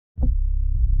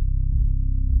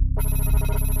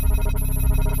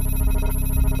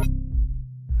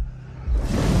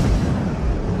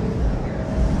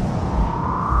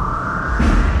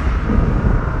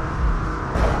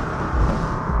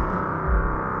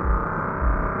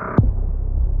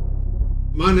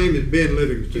My name is Ben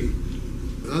Livingston.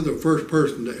 I'm the first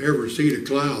person to ever see a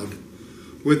cloud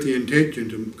with the intention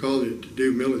to cause it to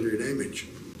do military damage.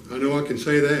 I know I can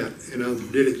say that, and I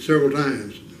did it several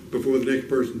times before the next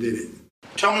person did it.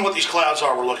 Tell me what these clouds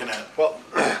are we're looking at. Well,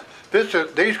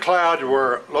 these clouds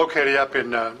were located up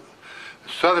in the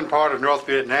southern part of North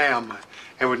Vietnam,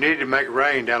 and we needed to make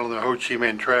rain down on the Ho Chi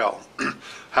Minh Trail,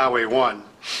 Highway 1.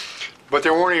 But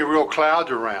there weren't any real clouds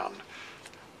around.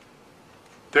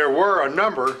 There were a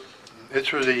number,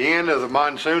 this was the end of the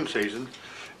monsoon season,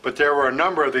 but there were a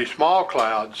number of these small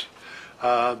clouds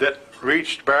that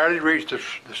barely reached the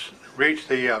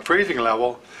freezing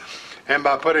level, and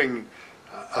by putting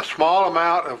a small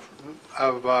amount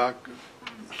of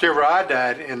silver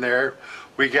iodide in there,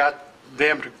 we got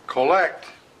them to collect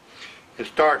and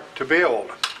start to build.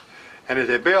 And as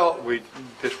they built, we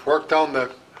just worked on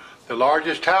the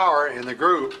largest tower in the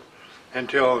group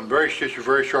until in just a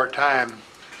very short time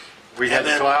we had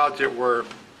clouds that were...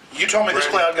 You told me this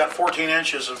cloud got 14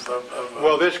 inches of...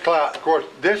 Well, this cloud, of course,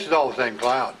 this is all the same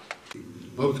cloud.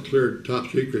 I was cleared top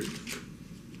secret,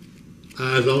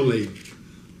 eyes only,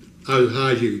 I was as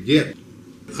high as you could get.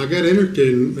 I got interested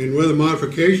in weather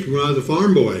modification when I was a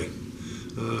farm boy.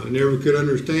 I never could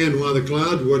understand why the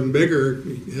clouds wasn't bigger,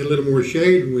 had a little more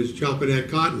shade, and was chopping that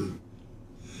cotton.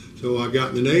 So I got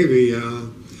in the Navy.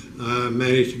 I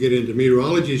managed to get into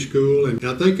meteorology school, and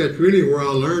I think that's really where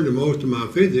I learned the most of my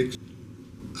physics.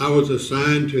 I was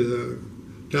assigned to the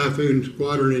Typhoon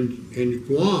Squadron in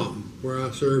Guam, where I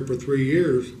served for 3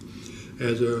 years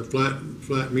as a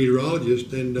flight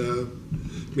meteorologist and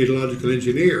meteorological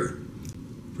engineer.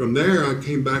 From there, I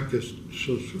came back to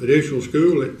additional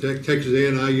school at Texas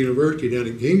A&I University down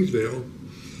in Kingsville,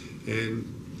 and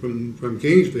from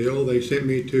Kingsville, they sent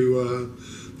me to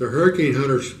the Hurricane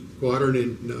Hunter Squadron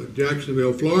in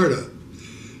Jacksonville, Florida.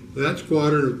 That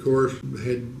squadron, of course,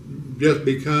 had just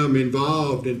become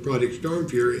involved in Project Storm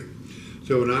Fury.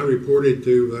 So when I reported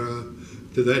to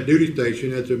that duty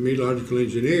station as a meteorological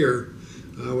engineer,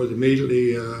 I was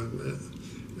immediately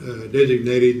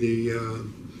designated the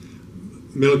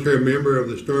military member of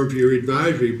the Storm Fury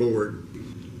Advisory Board.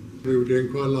 We were doing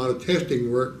quite a lot of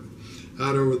testing work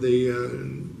out over the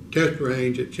test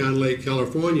range at China Lake,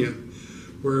 California,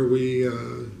 where we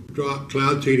dropped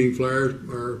cloud seeding flares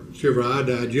or silver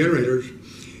iodide generators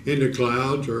into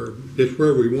clouds, or just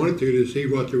where we wanted to see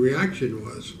what the reaction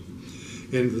was.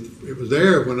 And it was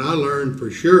there when I learned for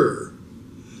sure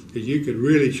that you could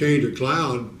really change a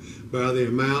cloud by the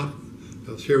amount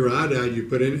of silver iodide you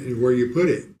put in it and where you put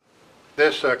it.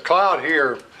 This cloud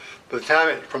here,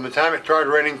 from the time it started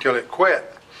raining till it quit,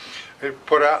 it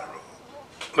put out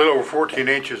a little over 14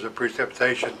 inches of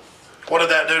precipitation. What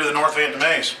did that do to the North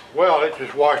Vietnamese? Well, it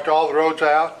just washed all the roads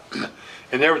out,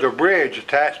 and there was a bridge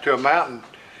attached to a mountain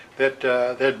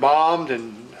that bombed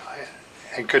and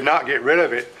could not get rid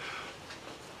of it.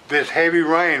 This heavy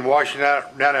rain washing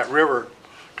out down that river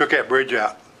took that bridge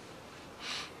out.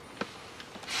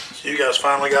 So you guys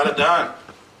finally got it done.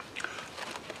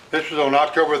 This was on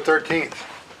October 13th.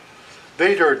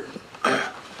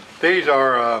 These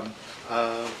are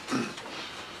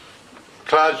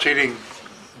cloud seeding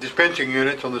dispensing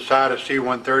units on the side of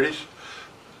C-130s.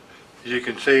 As you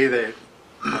can see,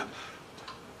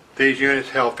 these units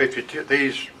held 52.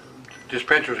 These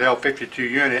dispensers held 52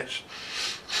 units.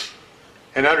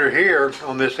 And under here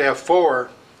on this F4,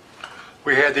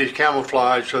 we had these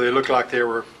camouflaged so they looked like they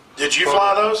were. Did you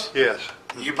fly those? Yes.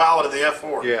 You piloted the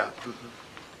F4? Yeah.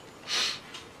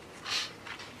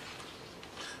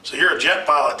 So you're a jet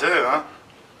pilot too, huh?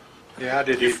 Yeah, I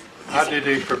did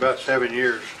these for about 7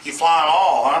 years. You fly them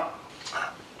all,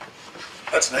 huh?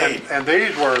 That's neat. And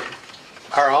these were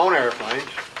our own airplanes.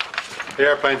 The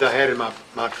airplanes I had in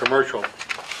my commercial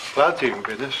cloud seeding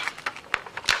business.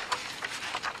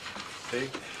 See?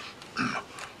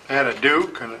 I had a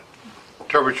Duke, and a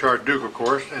turbocharged Duke, of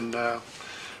course, and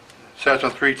Cessna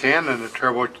 310 and a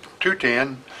Turbo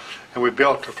 210, and we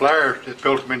built the flares that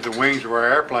built them into the wings of our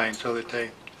airplane so that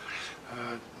they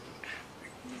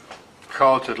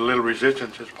caused as little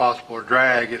resistance as possible, or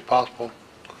drag as possible.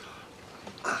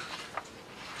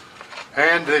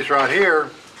 And these right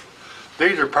here,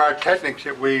 these are pyrotechnics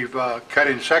that we've cut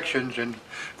in sections and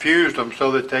fused them so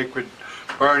that they could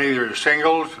burn either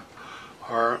singles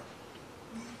or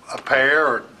a pair,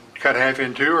 or cut half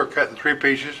in two, or cut in 3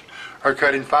 pieces, or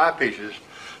cut in 5 pieces.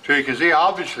 So you can see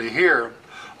obviously here,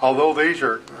 although these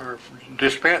are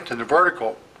dispensed in the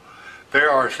vertical, they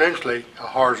are essentially a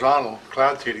horizontal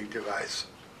cloud seeding device.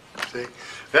 See,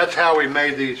 that's how we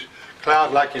made these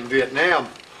clouds, like in Vietnam,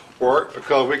 work,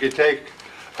 because we could take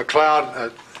a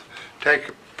cloud, take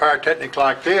a pyrotechnic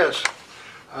like this,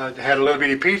 had a little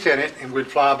bitty piece in it, and we'd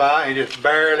fly by and just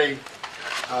barely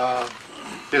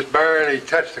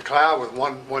touch the cloud with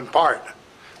one part.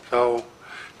 So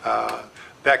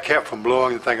that kept from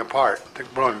blowing the thing apart,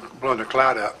 blowing the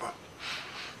cloud up.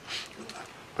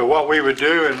 But what we would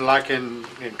do, and like in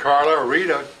Carla or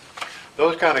Rita,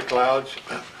 those kind of clouds,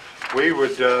 we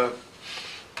would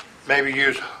maybe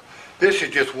use, this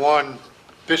is one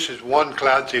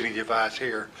cloud seeding device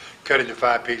here, cut into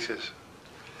 5 pieces.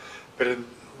 But in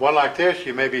one like this,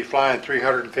 you may be flying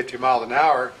 350 miles an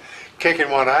hour,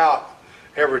 kicking one out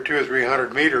every 200 or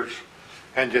 300 meters,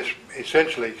 and just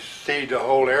essentially seed the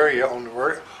whole area on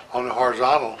the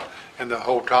horizontal, and the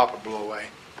whole top would blow away.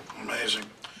 Amazing.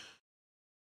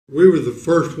 We were the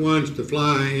first ones to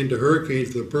fly into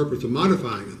hurricanes for the purpose of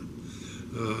modifying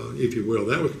them, if you will.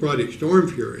 That was Project Storm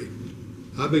Fury.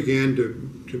 I began to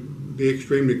be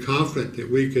extremely confident that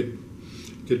we could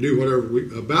do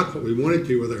whatever about what we wanted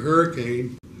to with a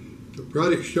hurricane. The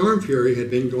Project Storm Fury had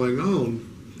been going on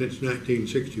since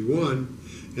 1961,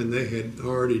 and they had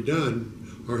already done,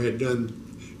 or had done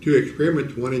 2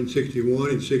 experiments, one in 61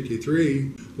 and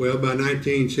 63. Well, by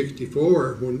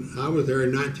 1964, when I was there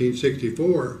in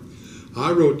 1964,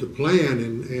 I wrote the plan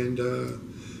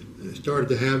and started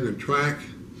to have a track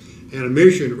and a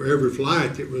mission for every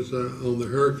flight that was on the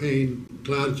hurricane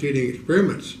cloud seeding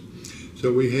experiments.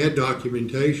 So we had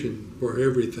documentation for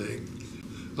everything.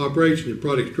 Operations at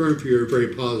Project Storm Fury are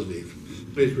very positive.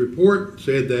 His report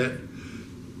said that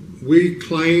we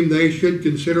claim they should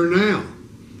consider now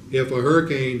if a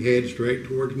hurricane heads straight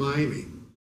towards Miami.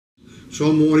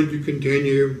 Some wanted to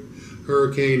continue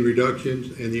hurricane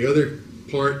reductions, and the other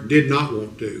part did not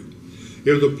want to.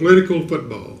 It was a political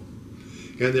football,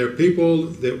 and there are people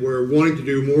that were wanting to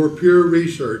do more pure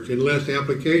research and less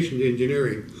application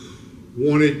engineering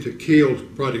wanted to kill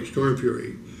Project Storm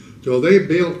Fury. So they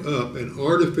built up an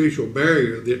artificial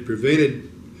barrier that prevented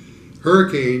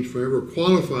hurricanes from ever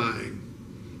qualifying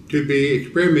to be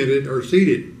experimented or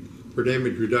seeded for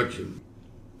damage reduction.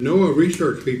 NOAA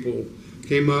research people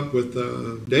came up with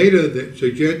data that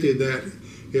suggested that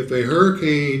if a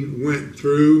hurricane went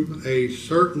through a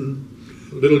certain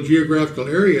little geographical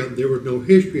area, there was no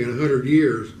history in 100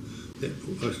 years that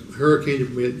a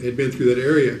hurricane that had been through that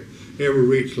area ever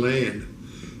reached land.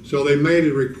 So they made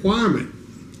a requirement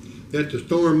that the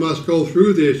storm must go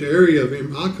through this area of,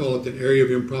 I call it the area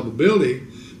of improbability,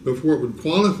 before it would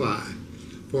qualify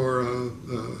for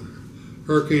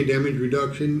hurricane damage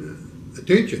reduction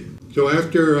attention. So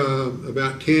after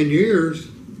about 10 years,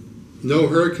 no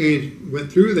hurricanes went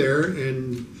through there,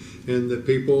 and the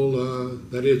people,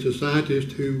 that is the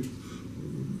scientists who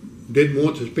didn't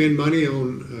want to spend money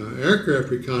on aircraft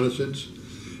reconnaissance,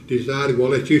 decided,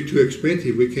 well, it's just too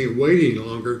expensive, we can't wait any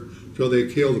longer, so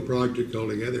they killed the project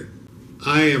altogether.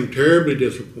 I am terribly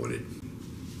disappointed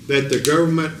that the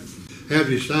government have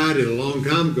decided a long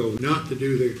time ago not to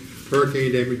do the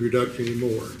hurricane damage reduction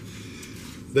anymore.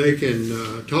 They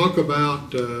can talk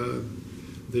about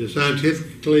the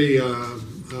scientifically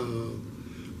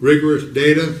rigorous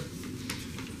data,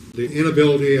 the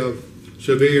inability of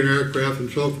civilian aircraft and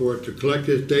so forth to collect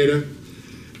this data,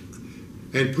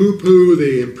 and poo-poo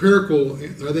the empirical,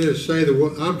 or they just say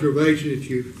the observation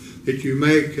that you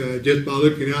make just by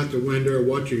looking out the window or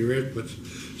watching your instruments,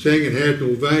 saying it has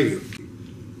no value.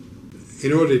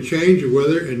 In order to change the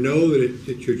weather and know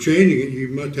that you're changing it, you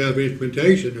must have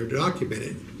instrumentation or document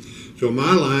it. So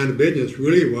my line of business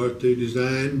really was to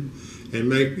design and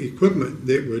make equipment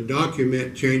that would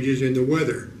document changes in the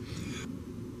weather.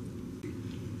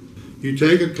 You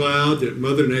take a cloud that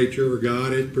Mother Nature or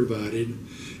God has provided,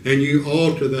 and you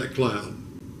alter that cloud.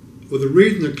 Well, the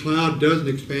reason the cloud doesn't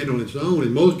expand on its own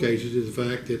in most cases is the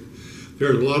fact that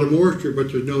there's a lot of moisture,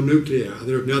 but there's no nuclei.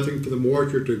 There's nothing for the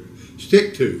moisture to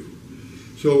stick to.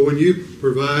 So when you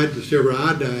provide the silver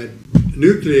iodide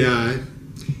nuclei,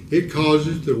 it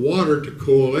causes the water to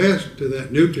coalesce to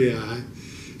that nuclei,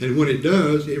 and when it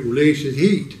does, it releases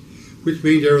heat, which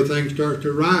means everything starts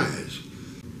to rise.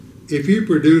 If you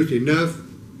produce enough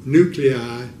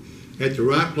nuclei at the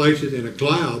right places in a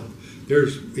cloud,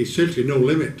 there's essentially no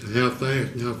limit to how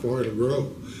fast and how far it'll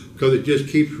grow, because it just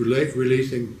keeps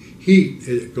releasing heat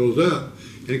as it goes up,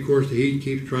 and of course the heat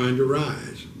keeps trying to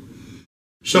rise.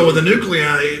 So with the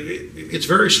nuclei, it's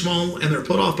very small and they're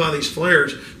put off by these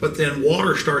flares, but then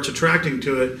water starts attracting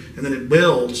to it and then it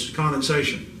builds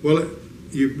condensation. Well,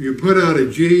 you put out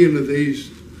a G into these,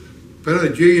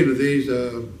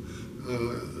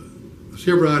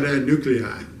 silver iodide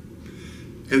nuclei,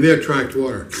 and they attract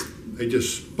water. They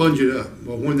just sponge it up.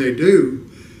 Well, when they do,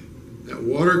 that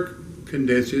water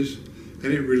condenses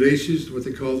and it releases what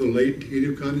they call the latent heat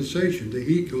of condensation. The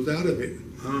heat goes out of it,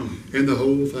 and the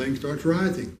whole thing starts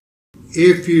rising.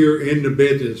 If you're in the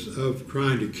business of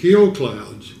trying to kill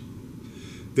clouds,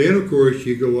 then of course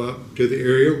you go up to the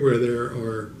area where there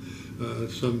are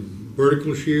some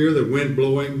vertical shear, the wind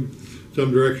blowing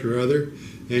some direction or other,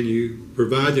 and you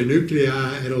provide the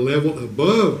nuclei at a level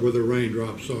above where the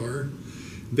raindrops are.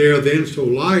 They are then so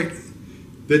light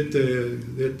that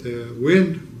the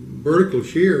wind vertical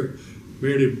shear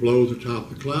merely blows the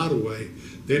top of the cloud away.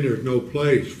 Then there's no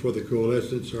place for the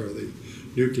coalescence or the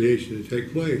nucleation to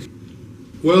take place.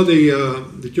 Well,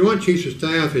 the Joint Chiefs of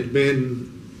Staff had been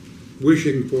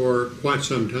wishing for quite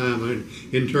some time,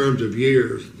 in terms of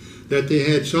years, that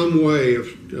they had some way of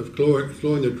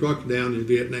slowing the trucks down in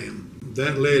Vietnam.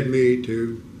 That led me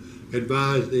to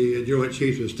advise the Joint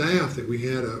Chiefs of Staff that we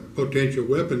had a potential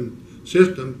weapon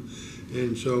system,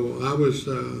 and so I was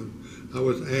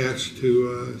asked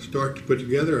to start to put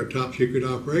together a top secret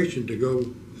operation to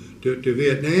go to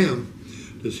Vietnam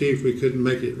to see if we couldn't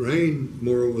make it rain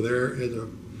more over there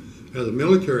as a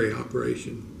military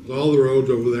operation. All the roads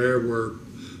over there were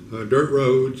dirt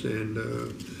roads, and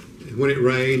when it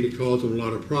rained, it caused them a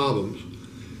lot of problems.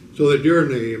 So that during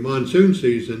the monsoon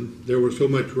season, there was so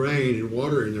much rain and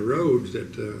water in the roads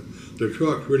that the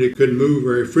trucks really couldn't move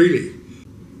very freely.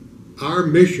 Our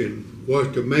mission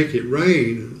was to make it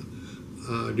rain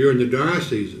during the dry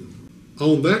season.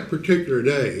 On that particular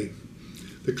day,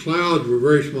 the clouds were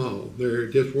very small. There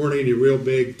just weren't any real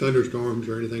big thunderstorms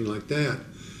or anything like that.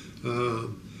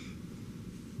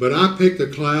 But I picked a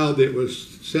cloud that was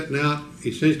sitting out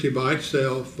essentially by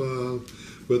itself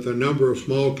with a number of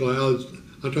small clouds.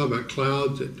 I'm talking about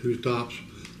clouds whose tops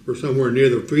were somewhere near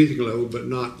the freezing level, but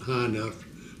not high enough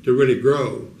to really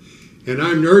grow. And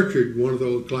I nurtured one of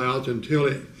those clouds until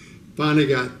it finally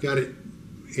got it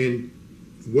in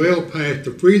well past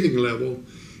the freezing level,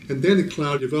 and then the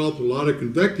cloud developed a lot of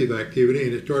convective activity,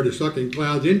 and it started sucking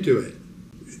clouds into it,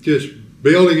 just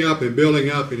building up and building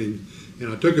up. And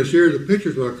I took a series of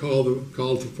pictures what I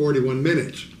called for 41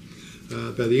 minutes.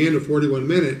 By the end of 41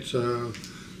 minutes,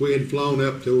 we had flown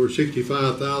up to over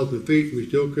 65,000 feet, and we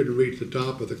still couldn't reach the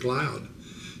top of the cloud.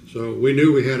 So we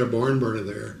knew we had a barn burner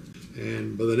there.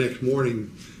 And by the next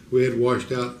morning, we had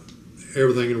washed out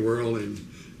everything in the world and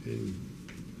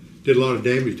did a lot of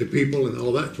damage to people and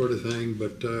all that sort of thing.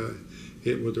 But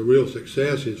it was a real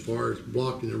success as far as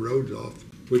blocking the roads off.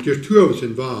 With just two of us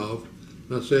involved,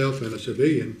 myself and a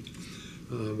civilian,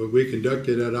 but we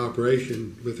conducted that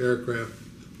operation with aircraft,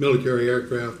 military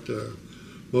aircraft,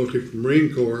 mostly from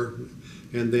Marine Corps,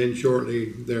 and then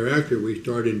shortly thereafter we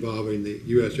started involving the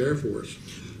U.S. Air Force.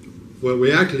 Well,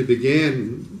 we actually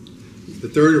began the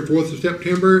 3rd or 4th of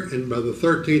September, and by the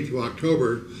 13th of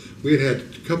October, we had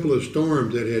a couple of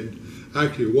storms that had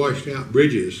actually washed out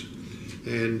bridges,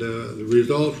 and the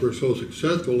results were so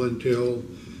successful until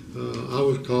I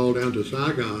was called down to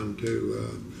Saigon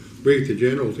to brief the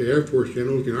generals, the Air Force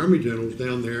generals, the Army generals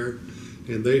down there,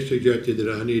 and they suggested that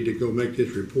I need to go make this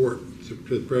report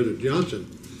to President Johnson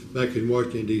back in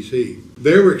Washington, D.C.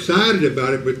 They were excited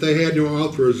about it, but they had no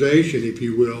authorization, if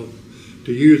you will,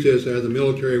 to use this as a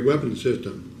military weapon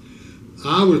system.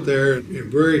 I was there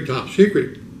in very top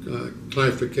secret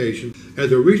classification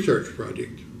as a research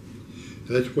project.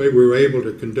 That's the way we were able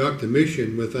to conduct the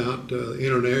mission without the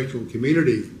international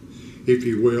community, if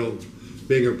you will,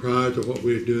 being apprised of what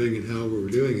we were doing and how we were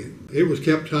doing it. It was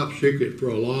kept top secret for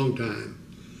a long time.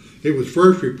 It was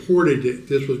first reported that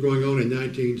this was going on in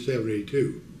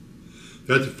 1972.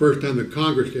 That's the first time that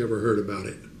Congress ever heard about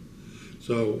it.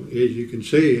 So as you can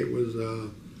see, it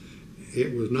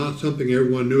was not something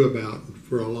everyone knew about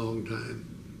for a long time.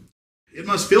 It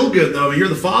must feel good, though. You're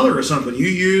the father or something. You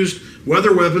used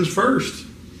weather weapons first.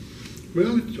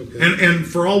 Well, it's okay. And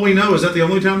for all we know, is that the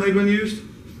only time they've been used?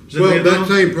 Well, that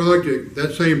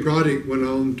same project went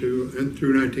on through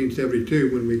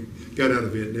 1972 when we got out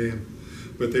of Vietnam.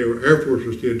 But the Air Force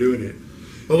was still doing it.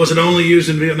 But was it only used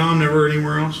in Vietnam, never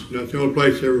anywhere else? No, it's the only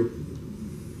place ever.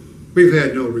 We've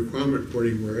had no requirement for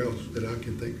it anywhere else that I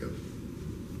can think of.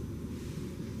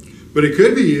 But it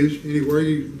could be used anywhere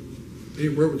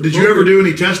with the Did you ever do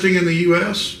any testing in the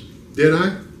U.S.? Did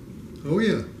I? Oh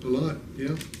yeah, a lot,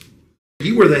 yeah.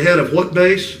 You were the head of what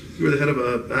base? You were the head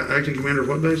of acting commander of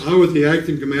what base? I was the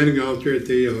acting commanding officer at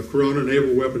the Corona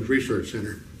Naval Weapons Research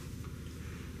Center.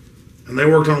 And they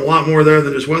worked on a lot more there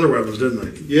than just weather weapons, didn't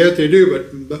they? Yes, they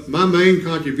do, but my main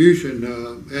contribution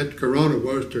at Corona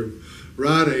was to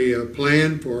write a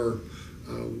plan for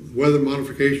weather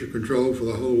modification control for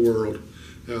the whole world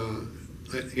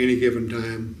at any given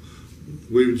time.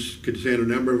 We could send a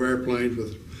number of airplanes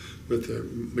with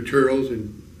materials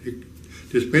and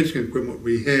dispensing equipment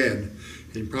we had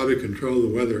and probably control the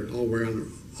weather all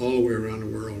the way around the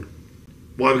world.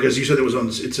 Why? Because you said it was on.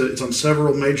 It's on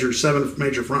seven major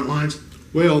front lines.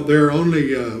 Well, there are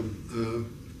only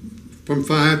from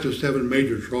 5 to 7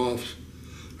 major troughs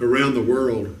around the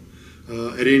world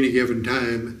at any given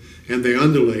time, and they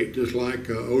undulate just like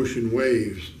ocean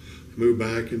waves, move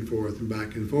back and forth and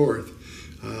back and forth.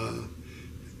 And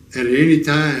at any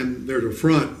time, there's a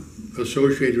front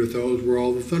associated with those where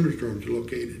all the thunderstorms are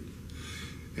located.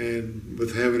 And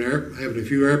with having a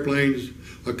few airplanes,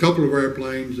 a couple of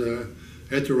airplanes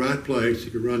at the right place,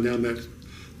 you could run down that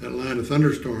line of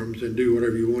thunderstorms and do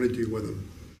whatever you wanted to with them.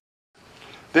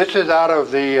 This is out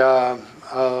of the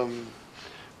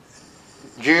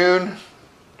June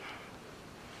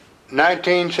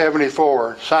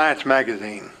 1974 Science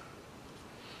magazine.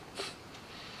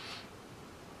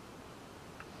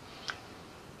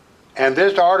 And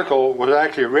this article was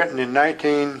actually written in it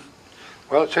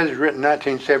says it's written in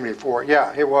 1974.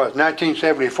 Yeah, it was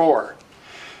 1974.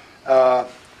 And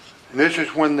this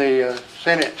is when the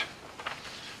Senate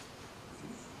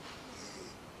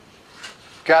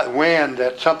got wind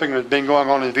that something had been going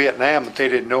on in Vietnam that they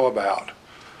didn't know about,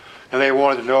 and they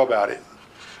wanted to know about it.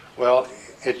 Well,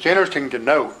 it's interesting to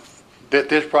note that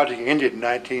this project ended in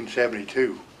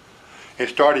 1972. It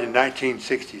started in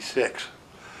 1966.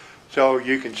 So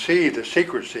you can see the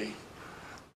secrecy.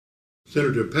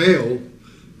 Senator Pale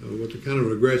was a kind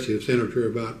of aggressive senator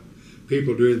about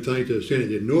people doing things that the Senate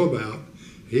didn't know about.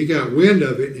 He got wind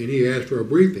of it and he asked for a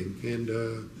briefing. And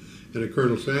a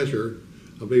Colonel Sasser,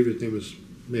 I believe his name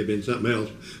may have been something else,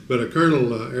 but a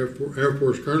colonel, Air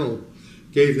Force colonel,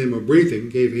 gave them a briefing,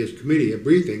 gave his committee a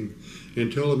briefing,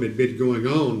 and told them it had been going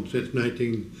on since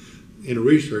in a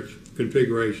research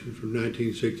configuration from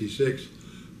 1966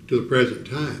 to the present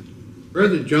time.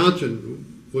 President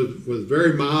Johnson was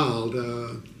very mild.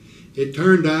 It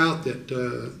turned out that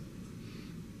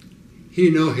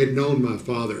he had known my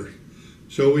father.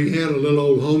 So we had a little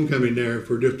old homecoming there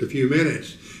for just a few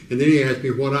minutes. And then he asked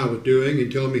me what I was doing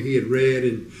and told me he had read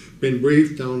and been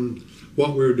briefed on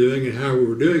what we were doing and how we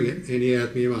were doing it. And he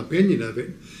asked me my opinion of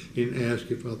it and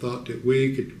asked if I thought that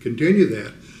we could continue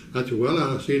that. I said, well,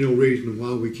 I see no reason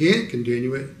why we can't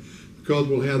continue it, because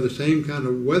we'll have the same kind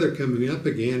of weather coming up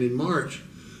again in March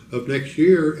of next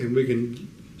year, and we can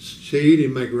seed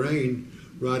and make rain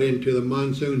right into the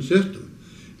monsoon system.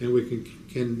 And we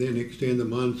can then extend the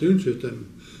monsoon system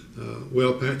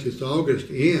well past this August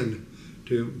end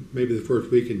to maybe the first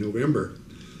week in November.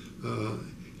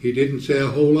 He didn't say a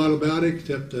whole lot about it,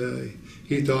 except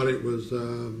he thought it was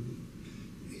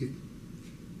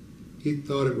he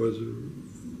thought it was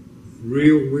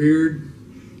real weird,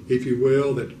 if you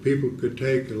will, that people could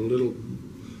take a little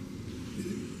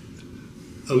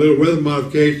weather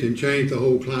modification and change the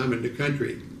whole climate in the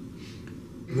country.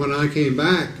 When I came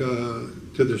back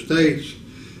to the States,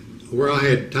 where I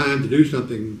had time to do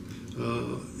something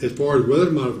as far as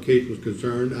weather modification was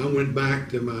concerned, I went back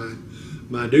to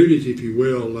my duties, if you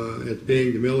will, as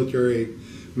being the military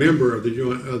member of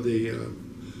the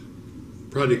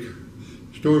Project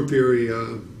Storm Fury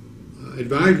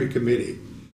Advisory Committee.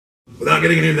 Without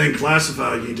getting anything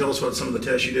classified, can you tell us about some of the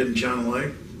tests you did in China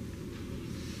Lake?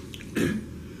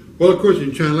 Well, of course,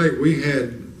 in China Lake we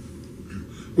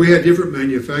had different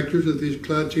manufacturers of these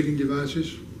cloud seeding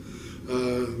devices.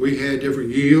 We had different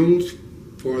yields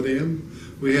for them.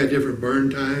 We had different burn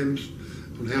times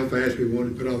on how fast we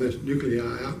wanted to put all this nuclei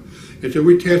out. And so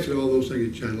we tested all those things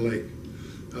in China Lake.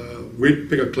 We'd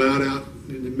pick a cloud out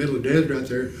in the middle of the desert out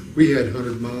there. We had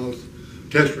 100 miles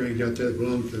test range out there that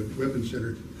belonged to the Weapons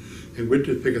Center. And we'd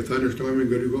just pick a thunderstorm and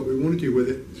go do what we wanted to with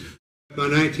it. By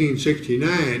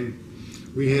 1969,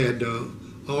 we had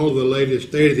all the latest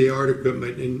state-of-the-art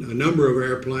equipment in a number of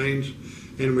airplanes,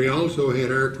 and we also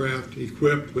had aircraft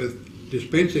equipped with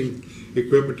dispensing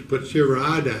equipment to put silver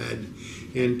iodide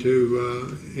into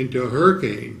a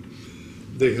hurricane.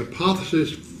 The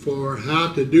hypothesis for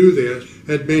how to do this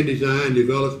had been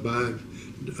developed by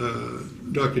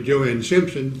Dr. Joanne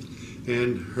Simpson,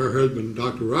 and her husband,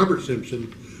 Dr. Robert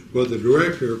Simpson, was the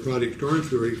director of Project Storm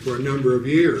Fury for a number of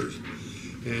years.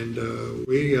 And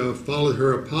we followed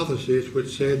her hypothesis,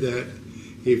 which said that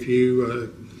if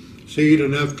you seed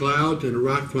enough clouds in the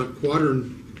right front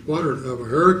quadrant of a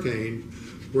hurricane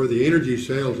where the energy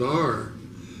cells are,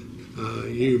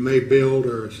 you may build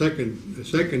a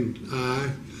second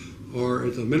eye, or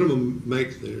at the minimum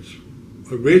make this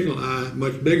original eye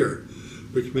much bigger,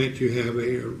 which meant you have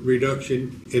a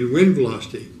reduction in wind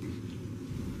velocity.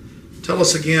 Tell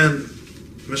us again,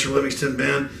 Mr. Livingston,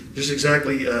 Ben, just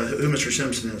exactly who Mr.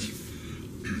 Simpson is.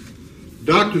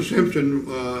 Dr. Simpson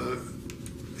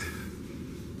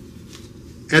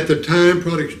At the time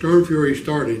Project Storm Fury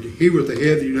started, he was the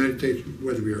head of the United States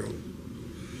Weather Bureau.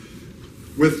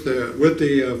 With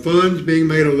the funds being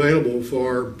made available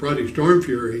for Project Storm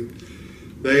Fury,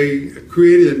 they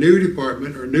created a new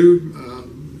department or new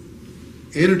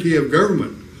entity of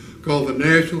government called the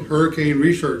National Hurricane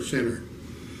Research Center.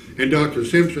 And Dr.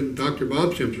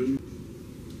 Bob Simpson,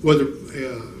 was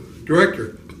the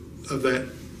director of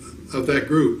that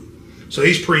group. So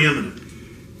he's preeminent.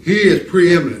 He is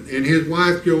preeminent, and his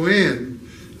wife Joanne.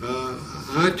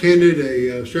 I attended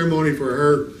a ceremony for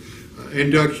her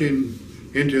induction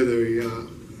into the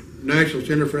National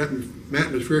Center for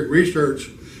Atmospheric Research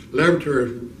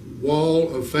Laboratory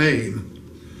Wall of Fame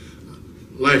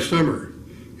last summer,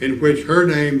 in which her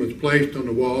name was placed on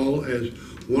the wall as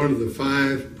one of the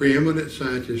 5 preeminent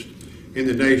scientists in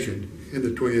the nation in the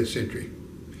 20th century.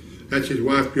 That's his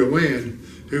wife Joanne,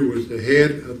 who was the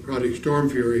head of Project Storm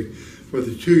Fury for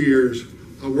the 2 years.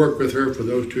 I worked with her for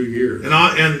those 2 years.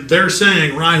 And they're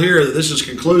saying right here that this is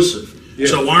conclusive. Yes.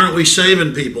 So why aren't we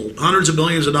saving people hundreds of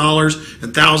billions of dollars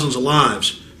and thousands of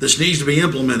lives? This needs to be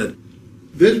implemented.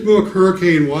 This book,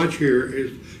 Hurricane Watch here,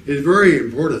 is very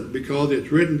important because it's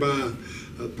written by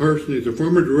a person who's a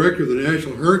former director of the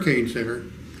National Hurricane Center.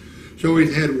 So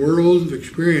he's had worlds of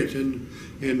experience in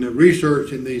the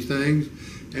research in these things.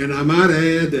 And I might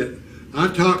add that I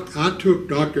took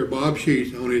Dr. Bob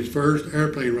Sheets on his first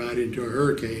airplane ride into a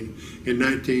hurricane in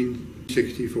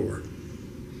 1964.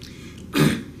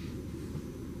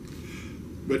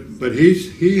 But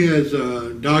he has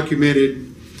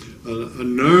documented a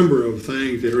number of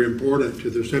things that are important to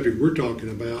the subject we're talking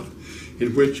about,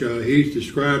 in which he's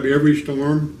described every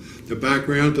storm, the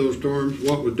background of those storms,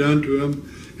 what was done to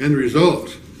them, and the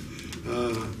results.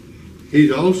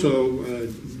 He's also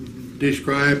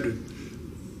described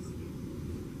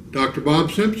Dr.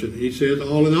 Bob Simpson. He says,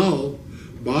 all in all,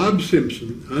 Bob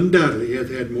Simpson undoubtedly has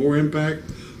had more impact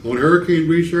on hurricane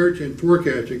research and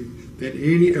forecasting than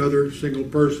any other single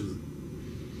person.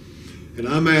 And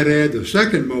I might add the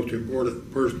second most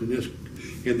important person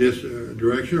in this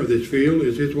direction or this field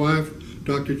is his wife,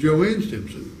 Dr. Joanne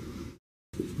Simpson.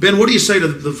 Ben, what do you say to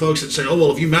the folks that say, oh,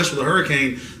 well, if you mess with a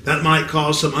hurricane, that might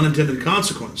cause some unintended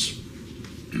consequence?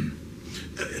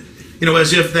 You know,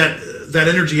 as if that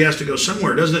energy has to go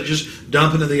somewhere. Doesn't it just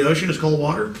dump into the ocean as cold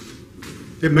water?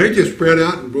 It may just spread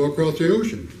out and blow across the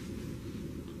ocean.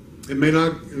 It may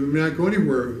not go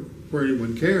anywhere where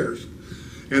anyone cares.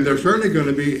 And there's certainly going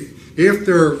to be, if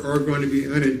there are going to be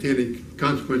unintended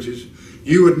consequences,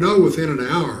 you would know within an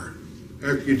hour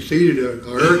after you'd seeded a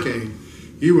hurricane,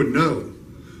 you would know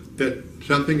that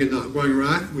something is not going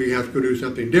right. We have to go do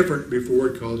something different before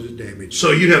it causes damage.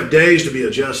 So you'd have days to be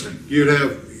adjusting. You'd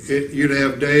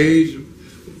have days.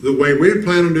 The way we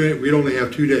plan on doing it, we'd only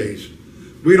have 2 days.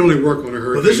 We'd only work on a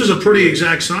hurricane. Well, this is a pretty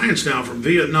exact science now, from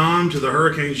Vietnam to the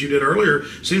hurricanes you did earlier.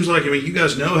 Seems like, I mean, you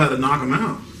guys know how to knock them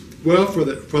out. Well, for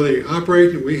the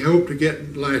operation we hoped to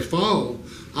get last fall,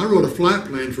 I wrote a flight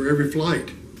plan for every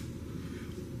flight.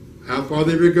 How far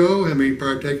they would go, how many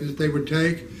partakers they would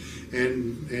take,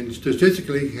 and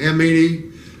statistically, how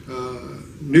many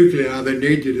nuclei they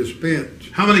needed to dispense.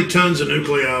 How many tons of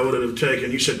nuclei would it have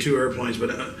taken? You said 2 airplanes, but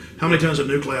how many tons of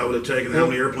nuclei would it have taken? How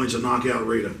many airplanes to knock out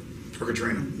Rita or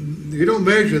Katrina? You don't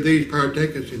measure these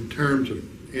partakers in terms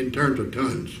of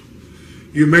tons.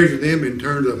 You measure them in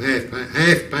terms of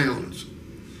half pounds.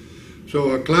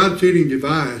 So a cloud seeding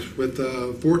device with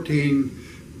 14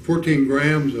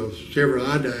 grams of silver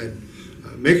iodide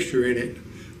mixture in it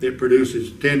that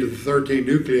produces 10 to the 13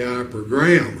 nuclei per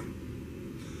gram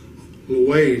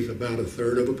weighs about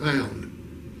 1/3 of a pound.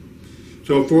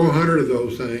 So 400 of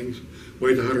those things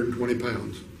weighs 120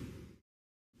 pounds.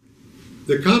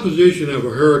 The composition of a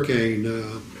hurricane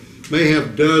may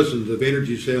have dozens of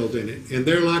energy cells in it, and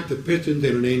they're like the pistons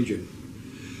in an engine.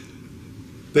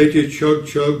 They just chug,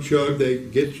 chug, chug. They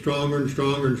get stronger and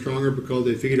stronger and stronger because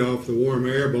they feed off the warm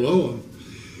air below them.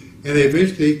 And they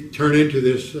eventually turn into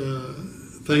this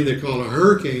thing they call a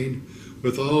hurricane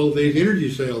with all these energy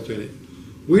cells in it.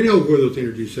 We know where those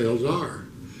energy cells are.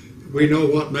 We know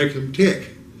what makes them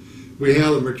tick. We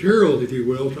have the materials, if you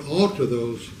will, to alter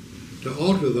those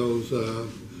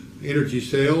energy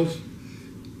cells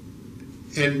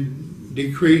and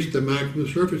decrease the maximum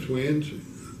surface winds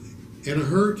in a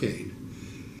hurricane.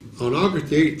 On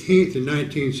August 18th in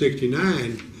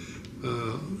 1969,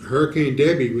 Hurricane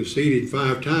Debbie was seeded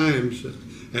 5 times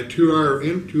at 2-hour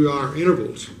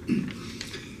intervals.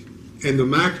 And the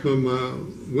maximum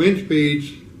wind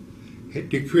speeds had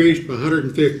decreased from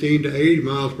 115 to 80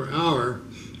 miles per hour.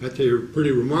 That's a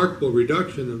pretty remarkable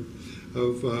reduction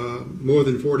of more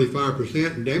than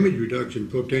 45% in damage reduction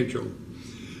potential.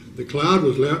 The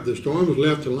storm was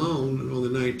left alone on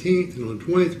the 19th, and on the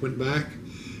 20th went back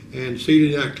and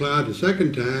seeded that cloud the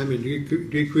second time and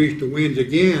decreased the winds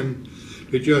again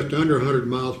to just under 100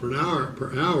 miles per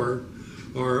hour,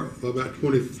 or about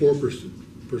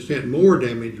 24% more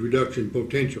damage reduction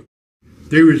potential.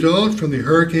 The results from the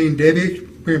Hurricane Debbie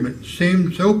experiment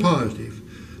seemed so positive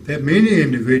that many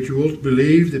individuals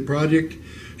believed the project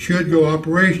should go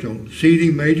operational,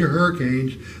 seeding major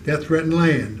hurricanes that threaten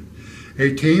land.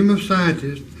 A team of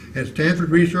scientists at Stanford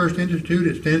Research Institute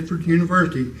at Stanford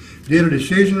University did a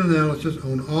decision analysis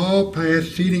on all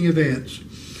past seeding events,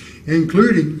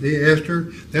 including the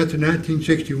Esther, that's the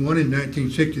 1961 and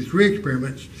 1963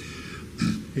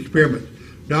 experiments.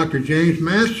 Dr. James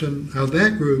Matheson of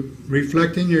that group,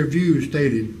 reflecting their views,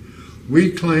 stated,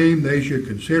 "We claim they should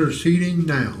consider seeding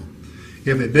now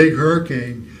if a big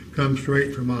hurricane comes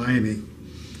straight from Miami."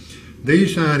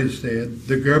 These scientists said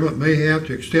the government may have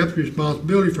to accept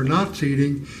responsibility for not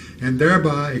seeding and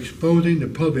thereby exposing the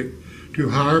public to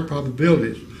higher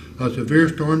probabilities of severe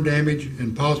storm damage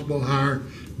and possible higher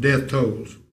death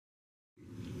tolls.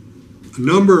 A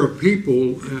number of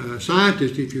people,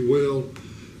 scientists if you will,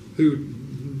 who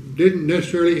didn't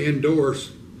necessarily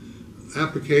endorse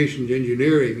applications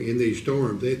engineering in these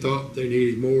storms. They thought they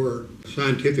needed more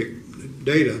scientific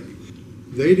data.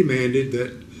 They demanded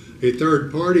that a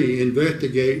third party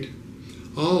investigate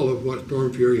all of what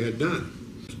Storm Fury had done.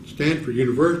 Stanford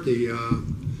University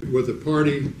was the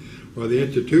party or the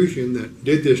institution that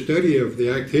did this study of the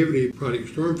activity Project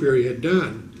Storm Fury had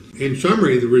done. In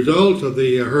summary, the results of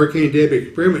the Hurricane Debbie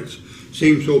experiments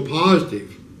seemed so positive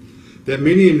that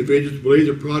many individuals believe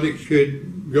the project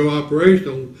should go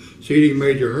operational, seeding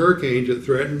major hurricanes that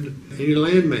threatened any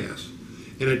landmass.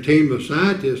 And a team of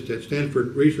scientists at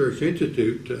Stanford Research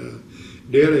Institute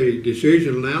did a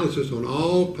decision analysis on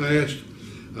all past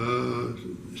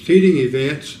seeding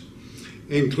events,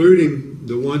 including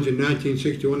the ones in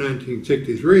 1961,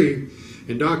 1963.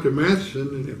 And Dr.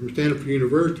 Matheson from Stanford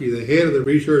University, the head of the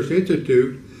Research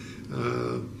Institute,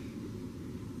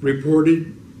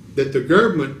 reported that the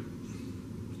government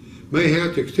may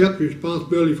have to accept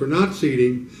responsibility for not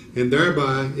seeding and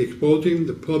thereby exposing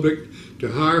the public to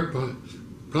higher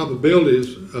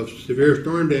probabilities of severe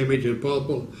storm damage and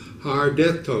possible higher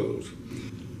death tolls.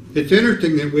 It's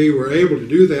interesting that we were able to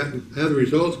do that and have the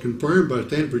results confirmed by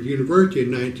Stanford University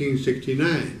in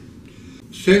 1969.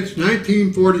 Since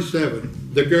 1947,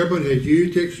 the government has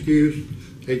used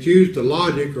the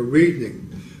logic or reasoning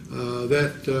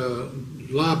that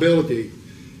liability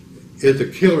is a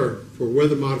killer for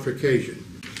weather modification.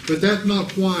 But that's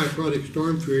not why Project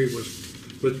Storm Fury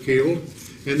was killed,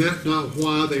 and that's not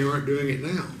why they aren't doing it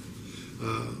now.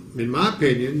 In my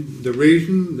opinion, the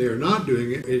reason they're not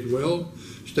doing it is well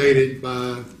stated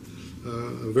by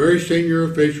a very senior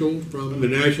official from the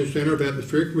National Center of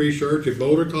Atmospheric Research in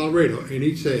Boulder, Colorado, and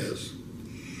he says,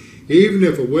 even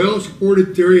if a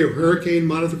well-supported theory of hurricane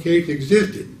modification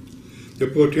existed, the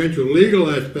potential legal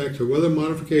aspects of weather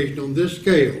modification on this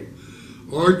scale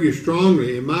argue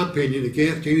strongly, in my opinion,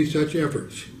 against any such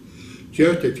efforts.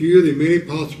 Just a few of the many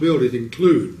possibilities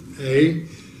include: A,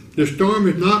 the storm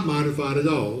is not modified at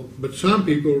all, but some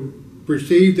people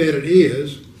perceive that it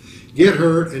is, get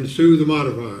hurt, and sue the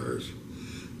modifiers.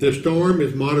 The storm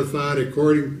is modified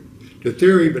according to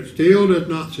theory, but still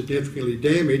does significant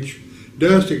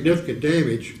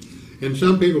damage, and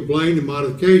some people blame the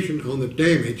modification on the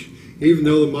damage, even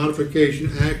though the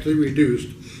modification actually reduced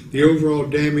the overall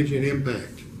damage and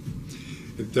impact.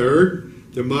 And third,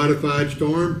 the modified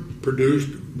storm produced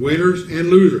winners and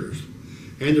losers,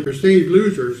 and the perceived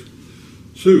losers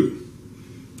sue.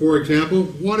 For example,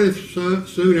 what if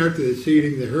soon after the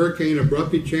seeding the hurricane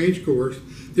abruptly changed course?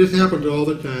 This happens all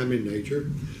the time in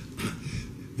nature.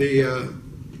 The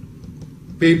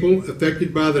people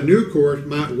affected by the new course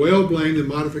might well blame the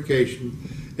modification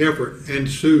effort and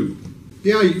sue.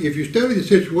 Yeah, if you study the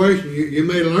situation, you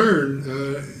may learn,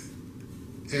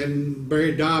 and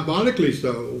very diabolically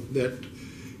so, that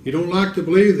you don't like to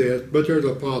believe this, but there's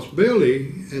a possibility,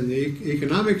 and the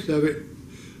economics of it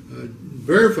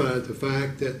verifies the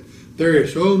fact that there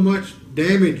is so much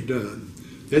damage done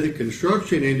that the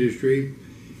construction industry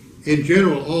in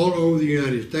general all over the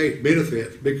United States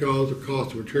benefits because the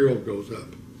cost of material goes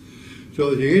up.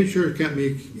 So the insurance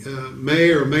company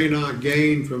may or may not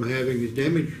gain from having these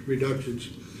damage reductions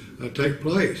take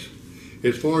place.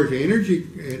 As far as the energy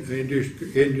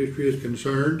industry is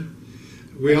concerned,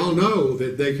 we all know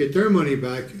that they get their money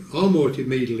back almost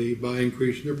immediately by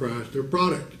increasing the price of their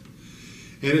product.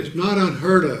 And it's not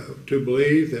unheard of to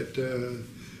believe that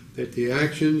the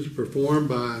actions performed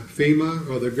by FEMA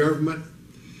or the government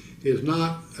is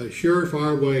not a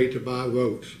surefire way to buy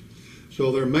votes.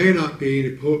 So there may not be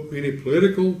any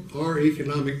political or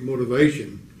economic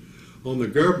motivation on the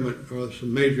government or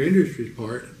some major industries'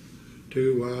 part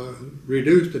to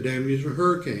reduce the damages of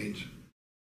hurricanes.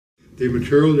 The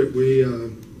material that we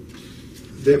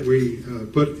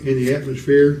put in the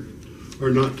atmosphere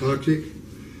are not toxic,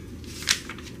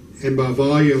 and by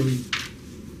volume,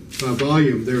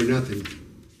 they're nothing.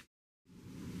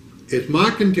 It's my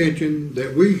contention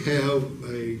that we have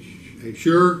a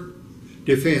sure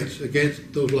defense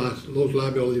against those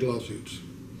liability lawsuits.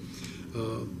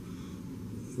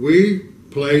 We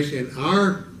place in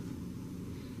our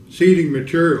seeding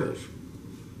materials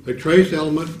a trace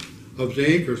element of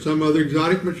zinc or some other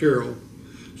exotic material,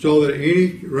 so that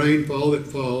any rainfall that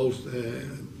falls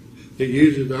that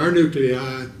uses our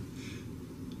nuclei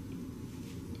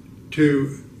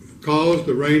to cause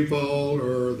the rainfall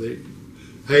or the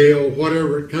hail,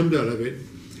 whatever comes out of it,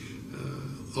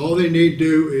 all they need to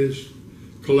do is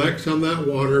collect some of that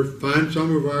water, find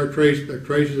some of our traces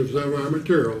of some of our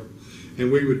material,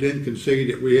 and we would then concede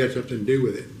that we had something to do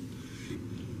with it.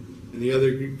 And the other,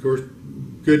 of course,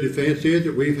 good defense is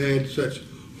that we've had such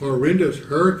horrendous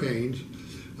hurricanes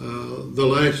the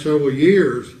last several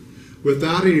years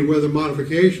without any weather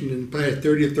modification in the past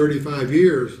 30 or 35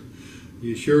 years.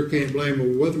 You sure can't blame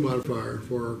a weather modifier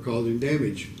for causing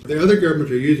damage. The other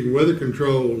governments are using weather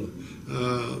control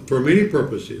for many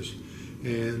purposes.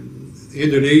 And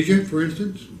Indonesia, for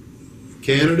instance,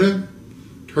 Canada,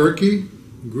 Turkey,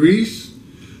 Greece,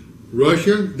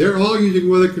 Russia, they're all using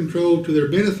weather control to their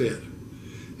benefit,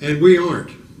 and we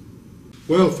aren't.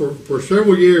 Well, for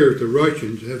several years, the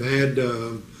Russians have had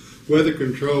weather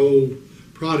control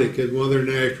product as one of their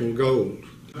national goals.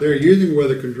 They're using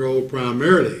weather control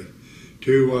primarily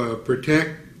to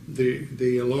protect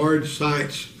the large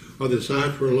sites, or the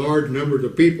sites where large numbers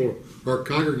of people are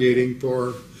congregating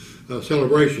for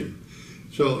celebration.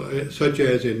 So, such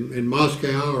as in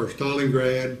Moscow or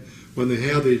Stalingrad, when they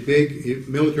have these big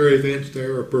military events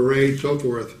there, or parades, so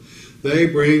forth, they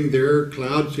bring their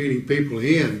cloud seeding people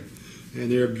in, and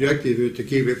their objective is to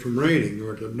keep it from raining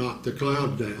or to knock the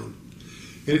clouds down.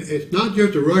 And it's not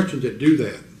just the Russians that do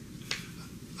that.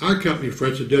 Our company, for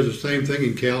instance, does the same thing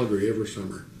in Calgary every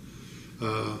summer.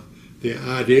 The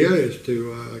idea is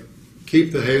to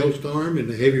keep the hailstorm and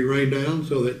the heavy rain down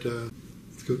so that the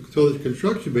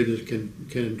construction business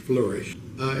can flourish.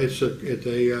 It's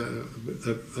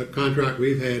a contract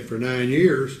we've had for 9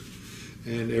 years,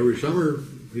 and every summer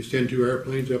we send 2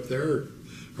 airplanes up there,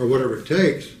 or whatever it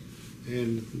takes,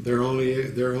 and their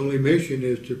only mission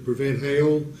is to prevent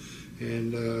hail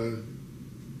and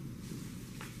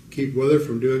keep weather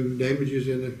from doing damages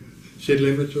in the city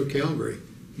limits of Calgary.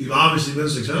 You've obviously been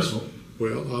successful.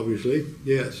 Well, obviously,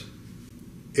 yes.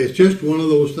 It's just one of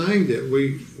those things that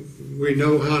we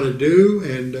know how to do,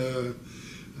 and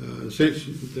since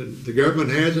the government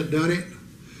hasn't done it,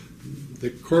 the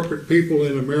corporate people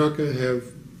in America have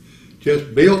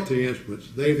just built the instruments.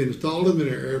 They've installed them in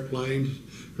their airplanes,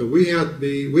 but we have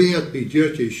to be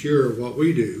just as sure of what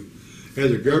we do as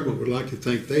the government would like to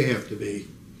think they have to be.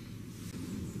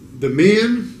 The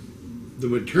men, the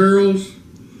materials,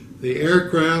 the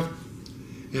aircraft,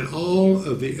 and all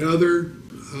of the other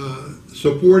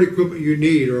support equipment you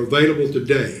need are available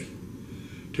today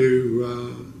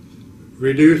to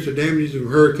reduce the damages of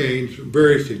hurricanes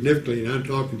very significantly, and I'm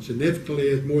talking significantly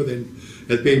as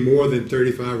being more than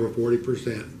 35 or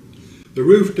 40%. The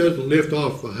roof doesn't lift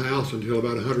off a house until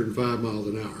about 105 miles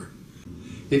an hour.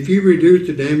 If you reduce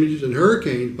the damages in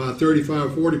hurricanes by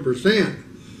 35 or 40%,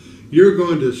 you're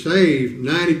going to save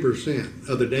 90%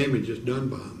 of the damages done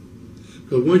by them.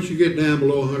 Because once you get down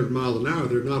below 100 miles an hour,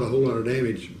 there's not a whole lot of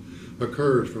damage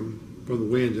occurs from the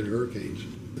winds and hurricanes.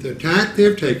 The tack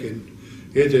they've taken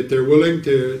is that they're willing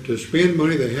to spend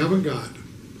money they haven't got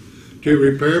to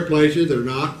repair places that are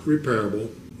not repairable,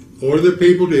 order the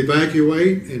people to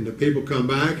evacuate, and the people come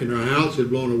back and their house is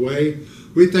blown away.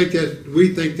 We think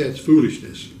that's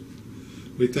foolishness.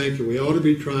 We think that we ought to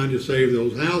be trying to save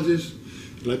those houses,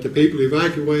 let the people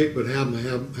evacuate, but have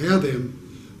them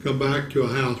come back to a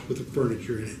house with the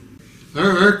furniture in it.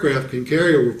 Our aircraft can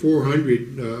carry over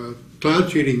 400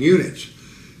 cloud seeding units.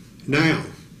 Now,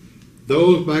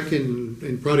 those back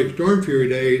in Project Storm Fury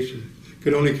days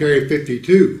could only carry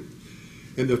 52.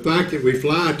 And the fact that we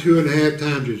fly 2.5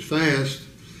 times as fast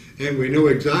and we know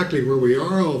exactly where we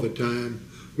are all the time,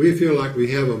 we feel like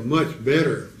we have a much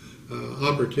better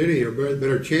opportunity, or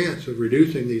better chance of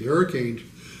reducing these hurricanes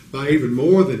by even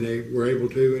more than they were able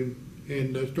to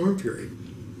in Storm Fury.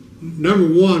 Number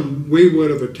one, we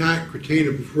would have attacked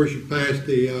Katrina before she passed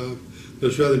the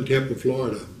southern tip of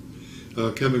Florida,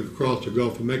 coming across the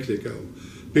Gulf of Mexico,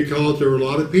 because there were a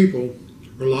lot of people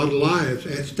are a lot of lives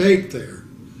at stake there.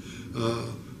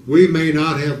 We may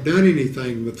not have done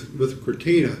anything with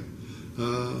Cortina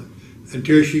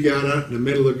until she got out in the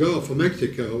middle of the Gulf of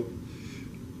Mexico.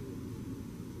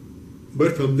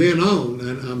 But from then on,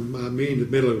 and I mean the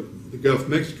middle of the Gulf of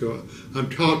Mexico, I'm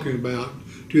talking about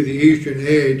to the eastern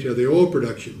edge of the oil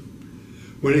production.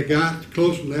 When it got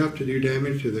close enough to do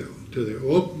damage to the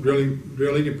oil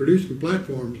drilling and producing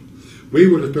platforms, we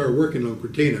would have started working on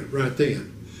Cortina right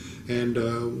then, and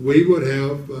we would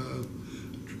have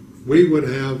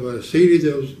seeded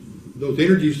those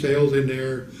energy cells in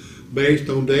there based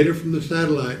on data from the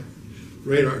satellite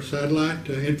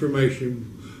information.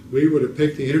 We would have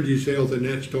picked the energy cells in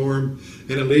that storm,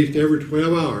 and at least every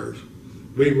 12 hours,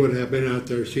 we would have been out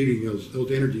there seeding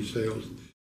those energy cells.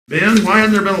 Ben, why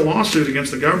hasn't there been a lawsuit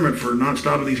against the government for not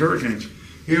stopping these hurricanes?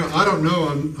 You know, I don't know.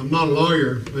 I'm not a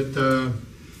lawyer, but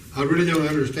I really don't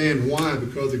understand why,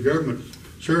 because the government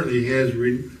certainly has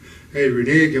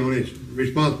reneged on its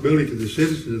responsibility to the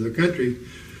citizens of the country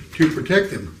to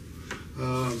protect them.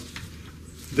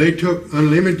 They took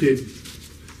unlimited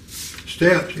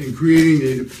steps in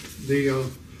creating the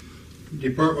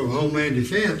Department of Homeland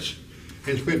Defense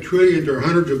and spent trillions or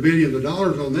hundreds of billions of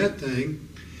dollars on that thing.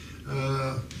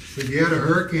 But yet a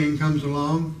hurricane comes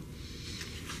along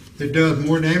that does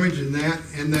more damage than that,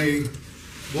 and they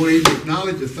won't even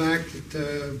acknowledge the fact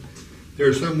that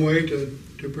there's some way to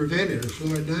prevent it or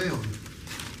slow it down.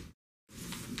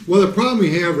 Well, the problem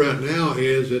we have right now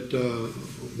is that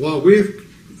while we've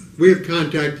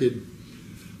contacted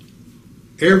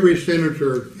every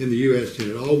senator in the U.S.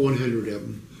 Senate, all 100 of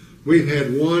them, we've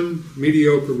had one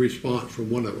mediocre response from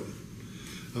one of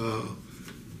them.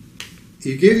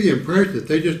 You get the impression that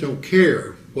they just don't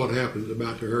care what happens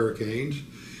about the hurricanes,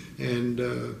 and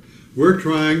we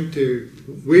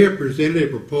have presented a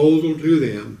proposal to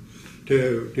them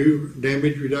to do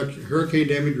hurricane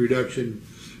damage reduction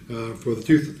for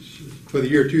the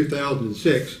year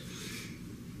 2006,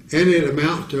 and it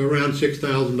amounts to around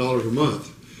 $6,000 a month.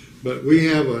 But we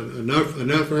have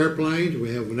enough airplanes,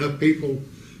 we have enough people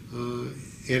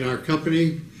in our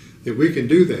company that we can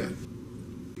do that.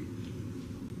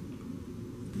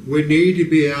 We need to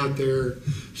be out there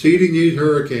seeding these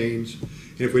hurricanes,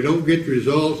 and if we don't get the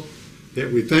results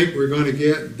that we think we're going to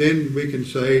get, then we can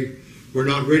say we're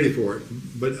not ready for it.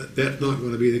 But that's not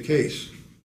going to be the case.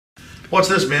 What's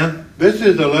this, Ben? This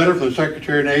is a letter from the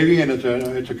Secretary of the Navy, and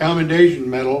it's a commendation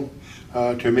medal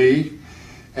to me,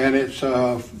 and it's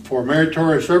for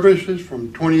meritorious services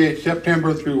from 28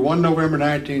 September through 1 November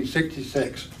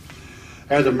 1966.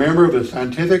 As a member of the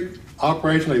Scientific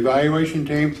Operational Evaluation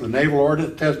Team for the Naval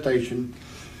Ordnance Test Station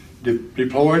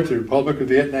deployed to the Republic of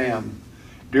Vietnam.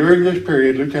 During this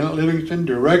period, Lieutenant Livingston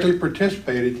directly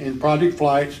participated in project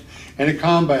flights in a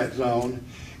combat zone,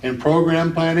 in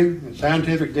program planning,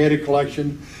 scientific data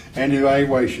collection and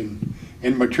evaluation,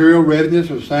 in material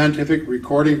readiness of scientific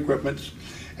recording equipment,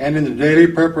 and in the daily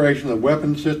preparation of the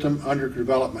weapons system under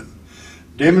development,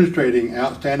 demonstrating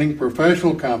outstanding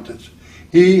professional competence.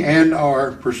 He and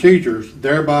our procedures,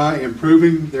 thereby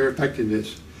improving their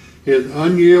effectiveness. His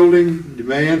unyielding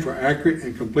demand for accurate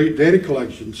and complete data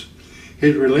collections,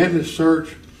 his relentless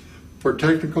search for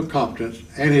technical competence,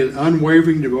 and his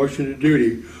unwavering devotion to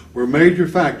duty were major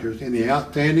factors in the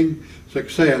outstanding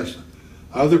success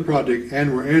of the project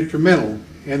and were instrumental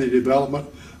in the development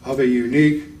of a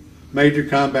unique major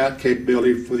combat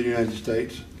capability for the United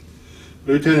States.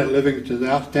 Lieutenant Livingston's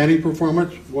outstanding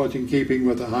performance was in keeping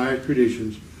with the highest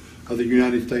traditions of the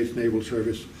United States Naval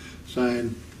Service.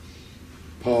 Signed,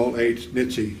 Paul H.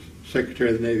 Nitze, Secretary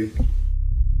of the Navy.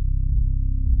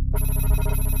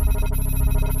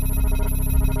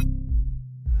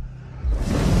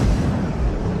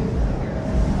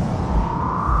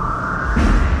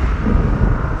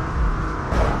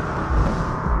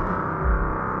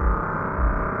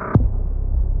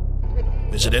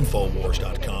 Visit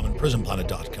Infowars.com and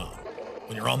PrisonPlanet.com.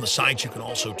 When you're on the site, you can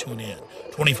also tune in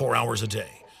 24 hours a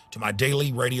day to my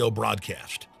daily radio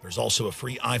broadcast. There's also a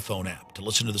free iPhone app to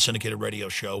listen to the syndicated radio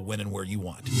show when and where you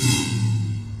want.